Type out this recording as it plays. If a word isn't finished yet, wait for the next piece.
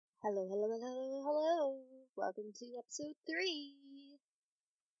Hello, hello, hello, hello. Welcome to episode 3.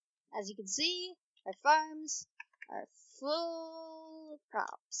 As you can see, our farms are full of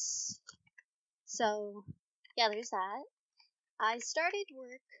crops. So, yeah, there's that. I started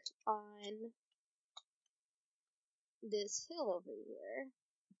work on this hill over here.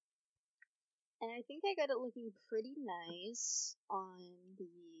 And I think I got it looking pretty nice on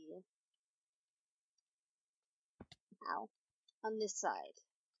on this side.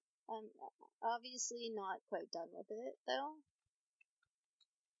 I'm obviously not quite done with it, though.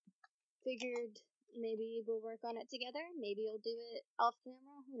 Figured maybe we'll work on it together. Maybe I'll do it off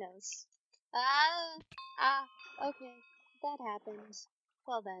camera. Who knows? Okay. That happened.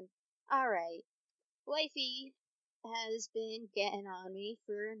 Well then. Alright. Wifey has been getting on me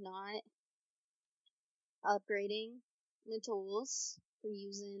for not upgrading the tools, for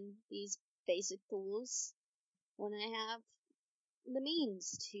using these basic tools when I have the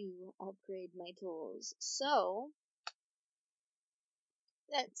means to upgrade my tools. So,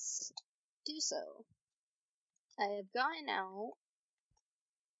 let's do so. I have gotten out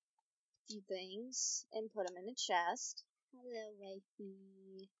a few things and put them in a chest. Hello,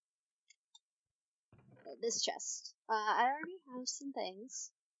 wifey. This chest. I already have some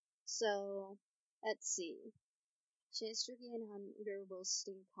things. So, let's see. Chance to gain hunger whilst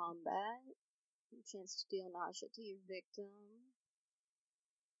in combat. Chance to deal nausea to your victim.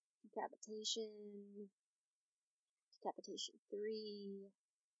 Decapitation. Decapitation 3.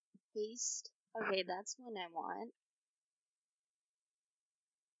 Haste. Okay, that's one I want.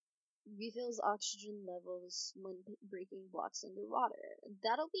 Refills oxygen levels when breaking blocks underwater.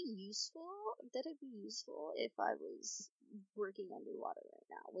 That'll be useful. That'd be useful if I was working underwater right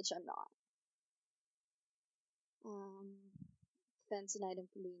now, which I'm not. Prevents an item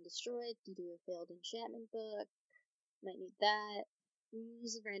from being destroyed due to a failed enchantment book. Might need that.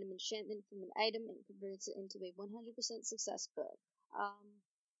 Removes a random enchantment from an item and converts it into a 100% success book.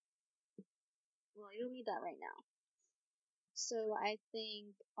 Well, I don't need that right now. So I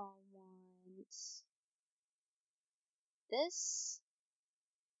think I'll want this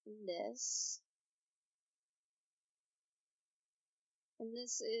and this. And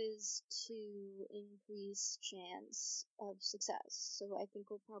this is to increase chance of success. So I think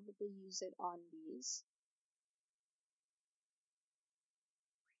we'll probably use it on these.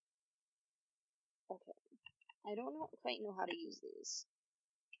 Okay. I don't quite know how to use these.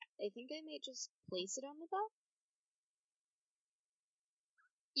 I think I may just place it on the top.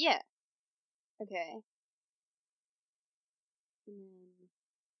 Yeah. Okay. And then...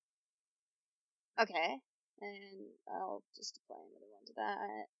 Okay. And I'll just apply another one to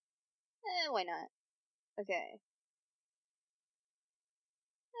that. Why not? Okay.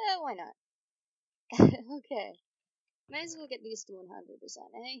 Why not? Okay. Might as well get these to 100%,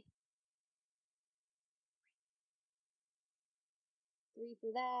 eh? 3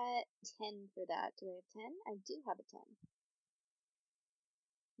 for that, 10 for that. Do I have 10? I do have a 10.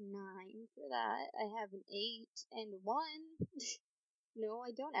 9 for that. I have an 8 and a 1. No,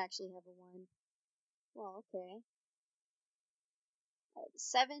 I don't actually have a 1. Well, okay. I have a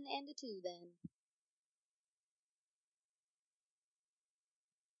 7 and a 2 then.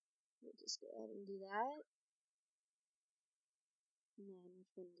 We'll just go ahead and do that. And then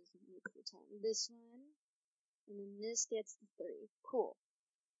which one doesn't make the 10? This one. And then this gets the 3. Cool.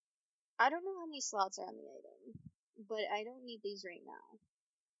 I don't know how many slots are on the item, but I don't need these right now.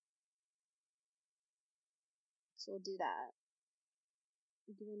 So we'll do that.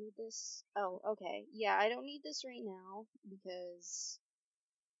 Do I need this? Oh, okay. Yeah, I don't need this right now because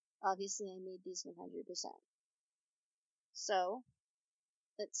obviously I made these 100%. So,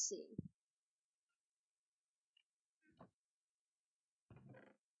 let's see.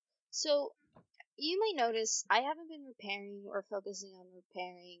 So, you might notice I haven't been repairing or focusing on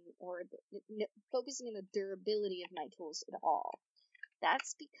repairing or focusing on the durability of my tools at all.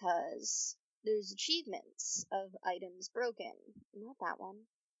 That's because there's achievements of items broken. Not that one.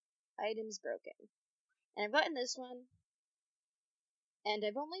 Items broken. And I've gotten this one, and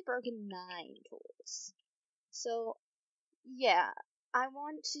I've only broken 9 tools. So, yeah, I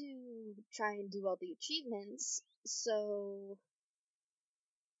want to try and do all the achievements, so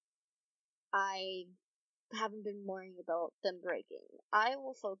I haven't been worrying about them breaking. I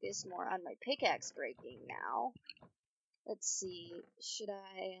will focus more on my pickaxe breaking now. Let's see, should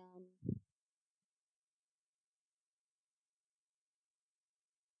I,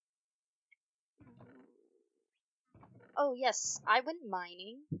 Oh, yes, I went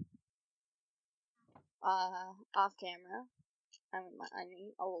mining, off camera. I went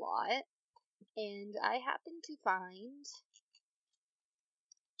mining a lot, and I happened to find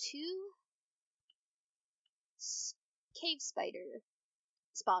 2 cave spider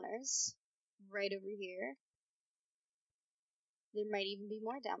spawners right over here. There might even be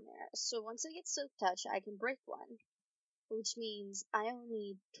more down there. So once I get Silk Touch, I can break one, which means I only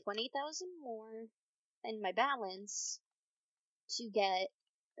need 20,000 more in my balance to get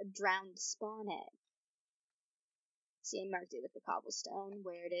a drowned spawn egg. See, I marked it with the cobblestone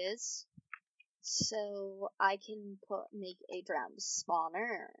where it is. So I can make a drowned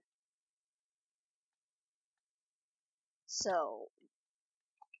spawner. So,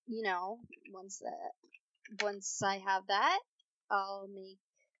 you know, once I have that, I'll make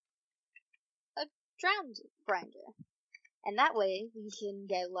a drowned grinder. And that way we can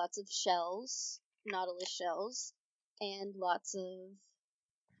get lots of shells, nautilus shells, and lots of,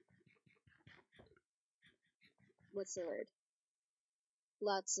 what's the word?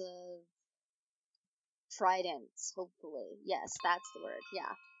 Lots of tridents, hopefully. Yes, that's the word,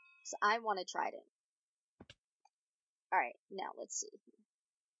 yeah. So I want a trident. Alright, now let's see.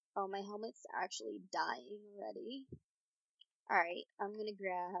 Oh, my helmet's actually dying already. Alright, I'm gonna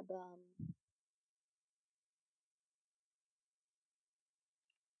grab,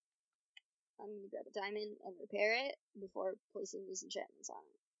 a diamond and repair it before placing these enchantments on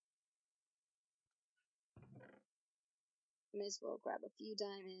it. May as well grab a few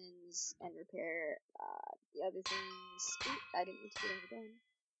diamonds and repair the other things. Ooh, I didn't need to get overdone.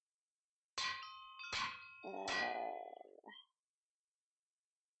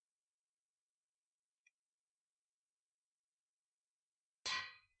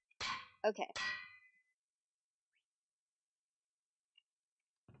 Okay.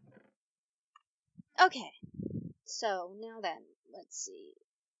 Okay. So, now then, let's see.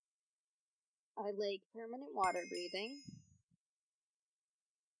 I like permanent water breathing.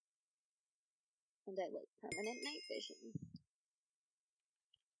 And I like permanent night vision.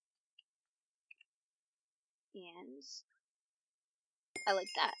 And I like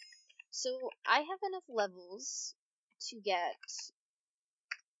that. So, I have enough levels to get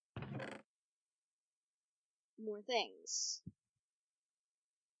more things.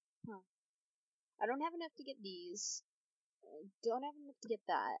 Huh. I don't have enough to get these. I don't have enough to get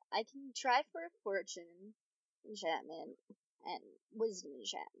that. I can try for a fortune enchantment and wisdom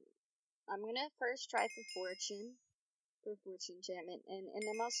enchantment. I'm gonna first try for fortune enchantment, and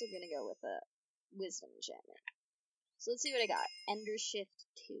I'm also gonna go with a wisdom enchantment. So let's see what I got. Ender Shift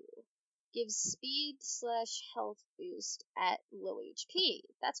 2. Gives speed / health boost at low HP.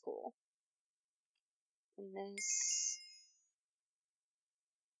 That's cool. And this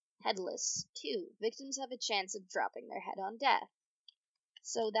Headless 2. Victims have a chance of dropping their head on death.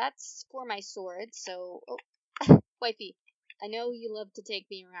 So that's for my sword, so... Oh, wifey, I know you love to take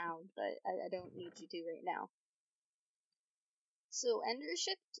me around, but I don't need you to right now. So Ender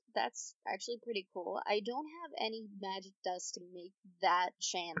Shift, that's actually pretty cool. I don't have any magic dust to make that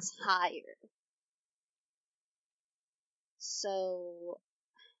chance higher. So...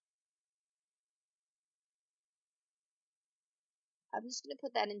 I'm just gonna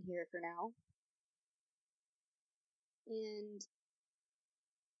put that in here for now. And...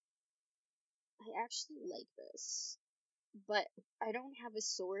 I actually like this. But I don't have a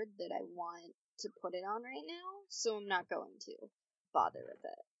sword that I want to put it on right now, so I'm not going to bother with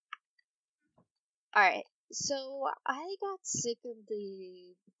it. Alright, so I got sick of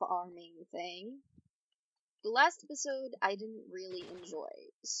the farming thing. The last episode I didn't really enjoy,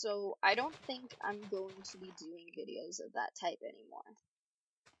 so I don't think I'm going to be doing videos of that type anymore.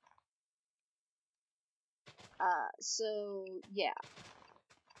 So yeah.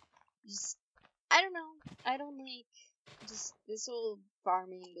 Just, I don't know. I don't like, just, this whole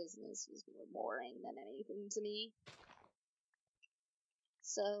farming business was more boring than anything to me.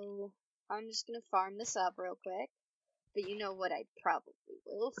 So, I'm just gonna farm this up real quick. But you know what I probably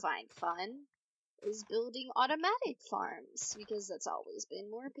will find fun? Is building automatic farms, because that's always been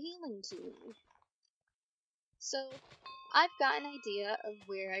more appealing to me. So, I've got an idea of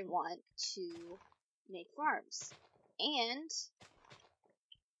where I want to make farms. And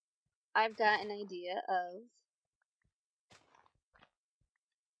I've got an idea of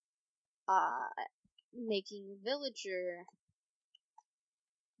making a villager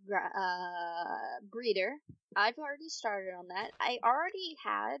breeder. I've already started on that. I already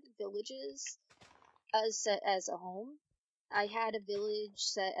had villages set as a home. I had a village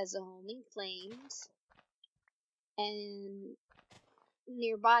set as a home in Flames, and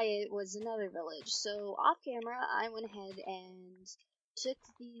nearby it was another village. So off camera, I went ahead and took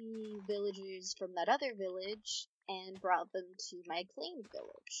the villagers from that other village and brought them to my claimed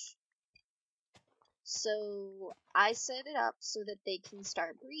village. So I set it up so that they can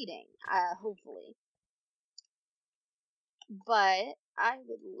start breeding, hopefully. But I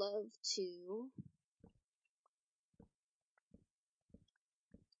would love to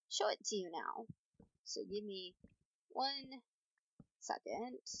show it to you now. So give me 1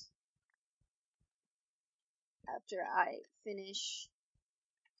 second. After I finish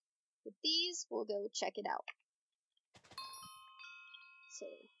with these, we'll go check it out. So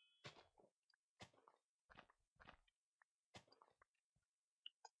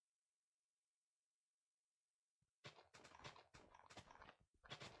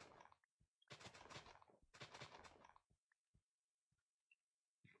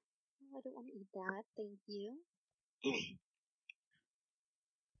I don't want to eat that, thank you.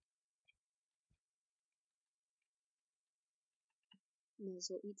 May as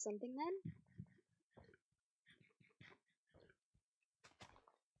well eat something then.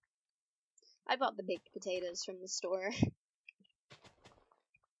 I bought the baked potatoes from the store.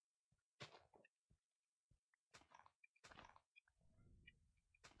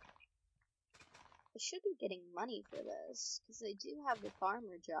 I should be getting money for this, because I do have the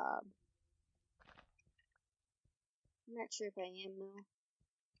farmer job. I'm not sure if I am, though.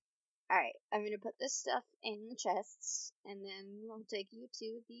 Alright, I'm gonna put this stuff in the chests, and then I'll take you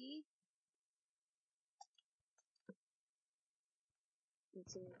to the...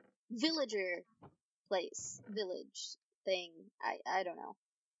 It's a villager place. Village thing. I don't know.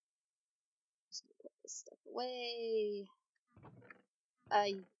 Just gonna put this stuff away. I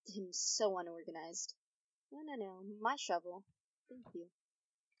am so unorganized. No, my shovel. Thank you.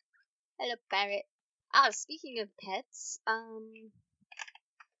 Hello, parrot. Speaking of pets,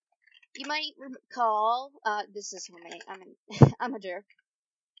 you might recall, this is homemade. I'm a jerk.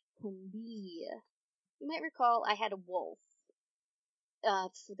 Homie. You might recall I had a wolf,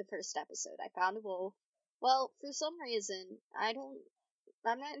 for the first episode. I found a wolf. Well, for some reason,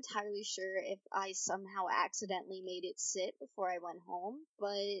 I'm not entirely sure if I somehow accidentally made it sit before I went home,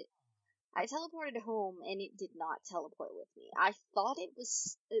 but I teleported home and it did not teleport with me. I thought it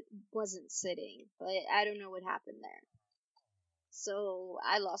wasn't sitting, but I don't know what happened there. So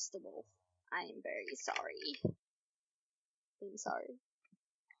I lost the wolf. I am very sorry. I'm sorry.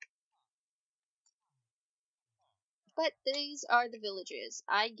 But these are the villagers.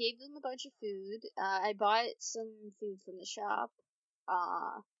 I gave them a bunch of food. I bought some food from the shop,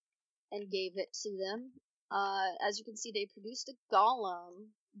 and gave it to them. As you can see, they produced a golem,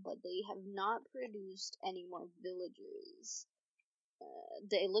 but they have not produced any more villagers.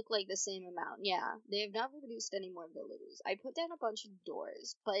 They look like the same amount. Yeah, they have not produced any more villagers. I put down a bunch of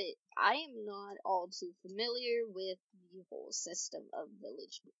doors, but I am not all too familiar with the whole system of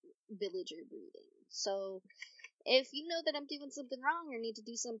villager breeding. So, if you know that I'm doing something wrong or need to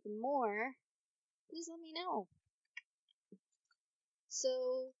do something more, please let me know.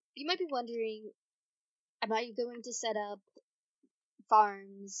 So, you might be wondering, am I going to set up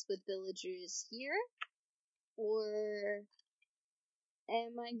farms with villagers here? Or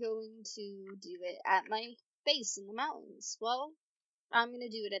am I going to do it at my base in the mountains? Well, I'm going to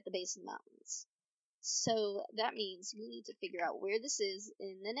do it at the base of the mountains. So that means we need to figure out where this is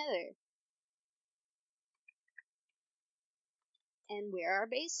in the nether. And where our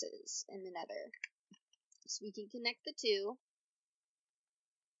base is in the nether. So we can connect the two.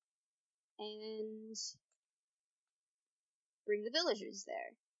 And bring the villagers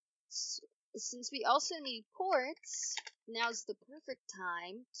there. So, since we also need quartz, now's the perfect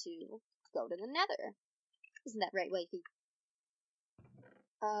time to go to the nether. Isn't that right, wifey?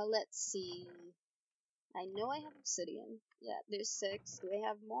 Let's see. I know I have obsidian. Yeah, there's 6. Do I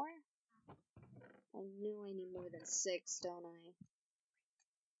have more? I know I need more than 6, don't I?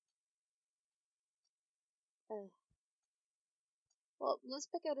 Well, let's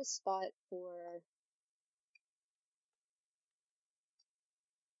pick out a spot for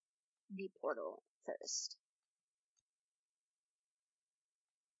the portal first.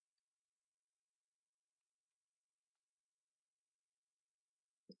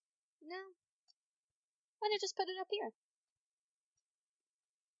 No. Why not just put it up here?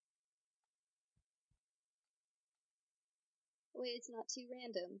 Wait, it's not too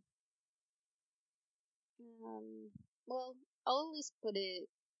random. Well, I'll at least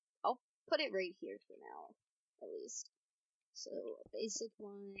I'll put it right here for now, at least. So, a basic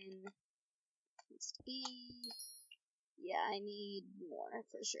one needs to be, yeah, I need more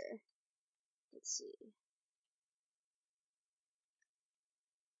for sure. Let's see.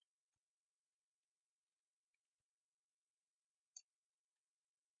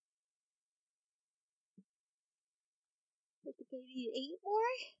 I think I need 8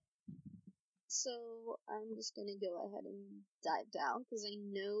 more? So I'm just gonna go ahead and dive down because I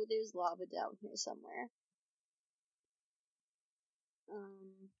know there's lava down here somewhere.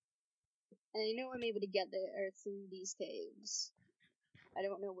 And I know I'm able to get there through these caves. I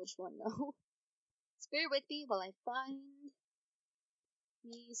don't know which one though. So bear with me while I find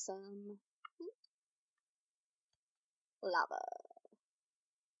me some lava.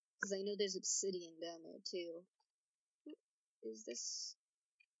 Because I know there's obsidian down there too. Is this...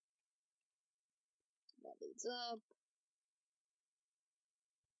 That leads up.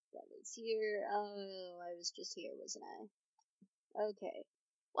 That leads here. Oh, I was just here, wasn't I? Okay.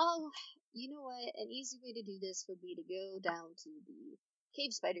 Well, you know what? An easy way to do this would be to go down to the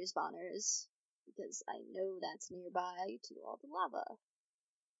cave spider spawners. Because I know that's nearby to all the lava.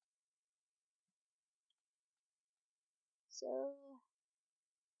 So,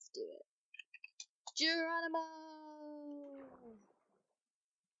 let's do it. Geronimo!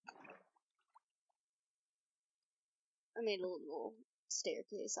 I made a little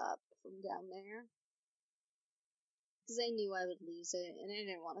staircase up from down there. Because I knew I would lose it, and I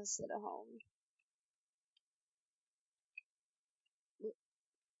didn't want to sit at home.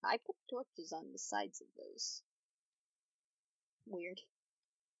 I put torches on the sides of those. Weird.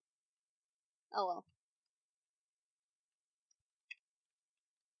 Oh well.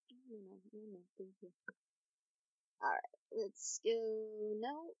 No, thank you. Alright, let's go.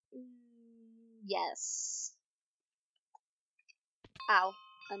 No. Yes. Ow.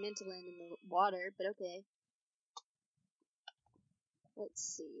 I meant to land in the water, but okay. Let's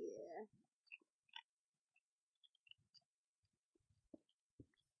see here.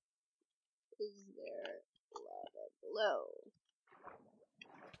 Is there lava below?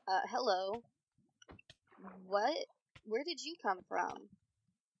 Hello. What? Where did you come from?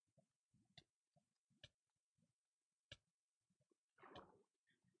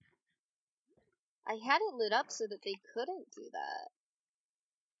 I had it lit up so that they couldn't do that.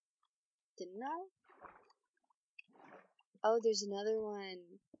 Didn't I? Oh, there's another one.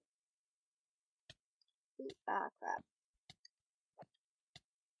 Ooh, ah, crap.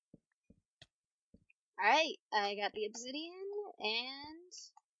 Alright, I got the obsidian, and...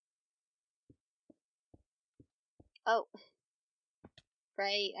 Oh.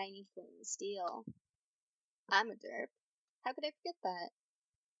 Right, I need flint and steel. I'm a derp. How could I forget that?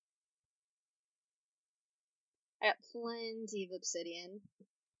 I got plenty of obsidian.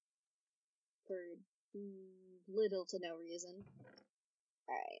 For little to no reason.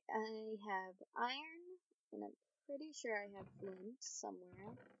 Alright, I have iron, and I'm pretty sure I have flint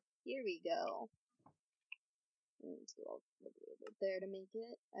somewhere. Here we go. I need to go over there to make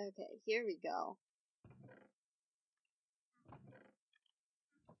it. Okay, here we go.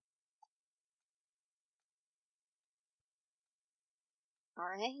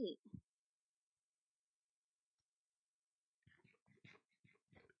 Alright.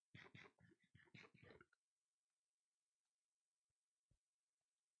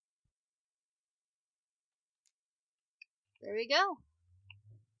 There we go.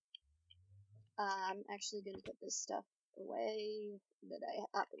 I'm actually going to put this stuff away that I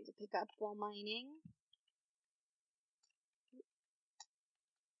happen to pick up while mining.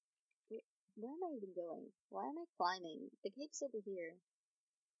 Where am I even going? Why am I climbing? The cave's over here.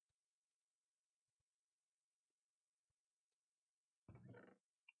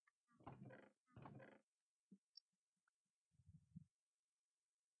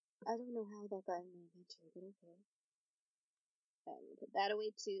 I don't know how that got in my inventory, but okay. And put that away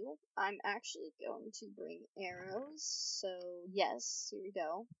too. I'm actually going to bring arrows, so yes, here we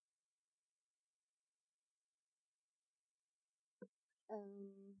go. Probably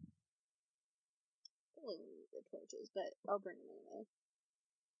won't need the torches, but I'll bring them anyway.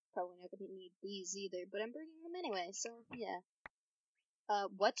 Probably not gonna need these either, but I'm bringing them anyway, so yeah.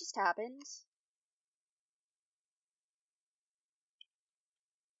 What just happened?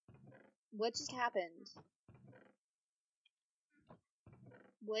 What just happened?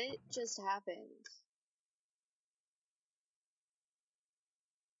 What just happened?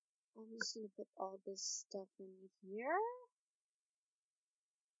 I'm just gonna put all this stuff in here.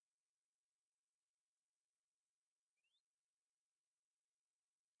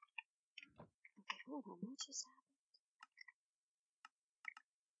 Okay, hold on, what just happened?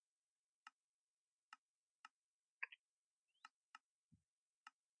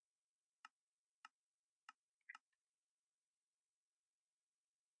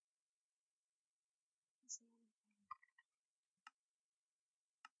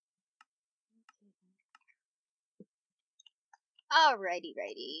 Alrighty,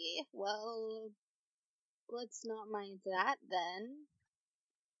 righty. Well, let's not mind that then.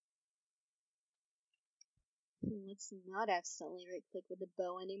 Let's not accidentally right click with the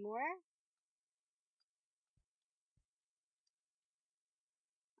bow anymore.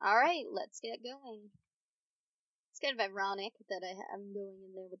 Alright, let's get going. It's kind of ironic that I'm going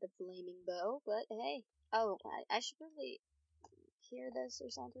in there with the flaming bow, but hey. Oh, I should probably hear this or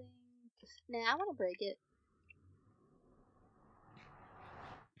something. Nah, I want to break it.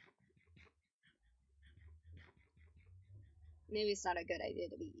 Maybe it's not a good idea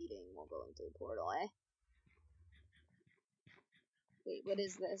to be eating while going through a portal, eh? Wait, what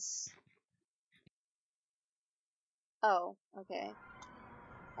is this? Oh, okay.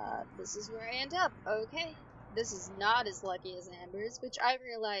 This is where I end up. Okay. This is not as lucky as Amber's, which I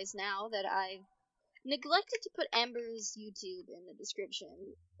realize now that I've neglected to put Amber's YouTube in the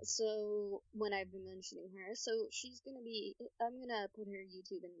description. So, when I've been mentioning her, so I'm gonna put her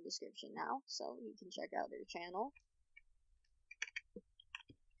YouTube in the description now, so you can check out her channel.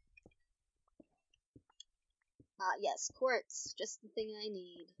 Yes, quartz, just the thing I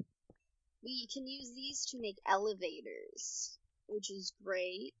need. We can use these to make elevators, which is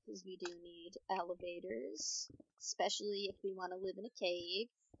great, because we do need elevators, especially if we want to live in a cave.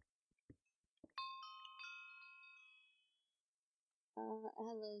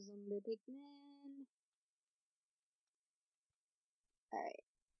 Hello, zombie pigman. Alright,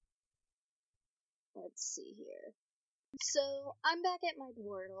 let's see here. So, I'm back at my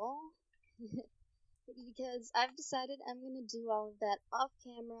portal, because I've decided I'm gonna do all of that off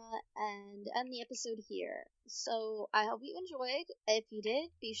camera and end the episode here. So, I hope you enjoyed. If you did,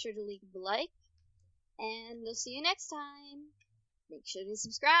 be sure to leave a like, and I'll see you next time. Make sure to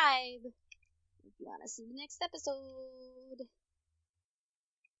subscribe if you want to see the next episode.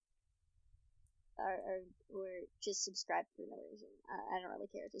 Or just subscribe for no reason. I don't really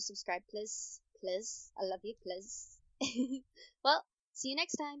care. Just subscribe, please. Please. I love you, please. Well, see you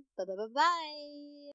next time. Bye bye bye bye.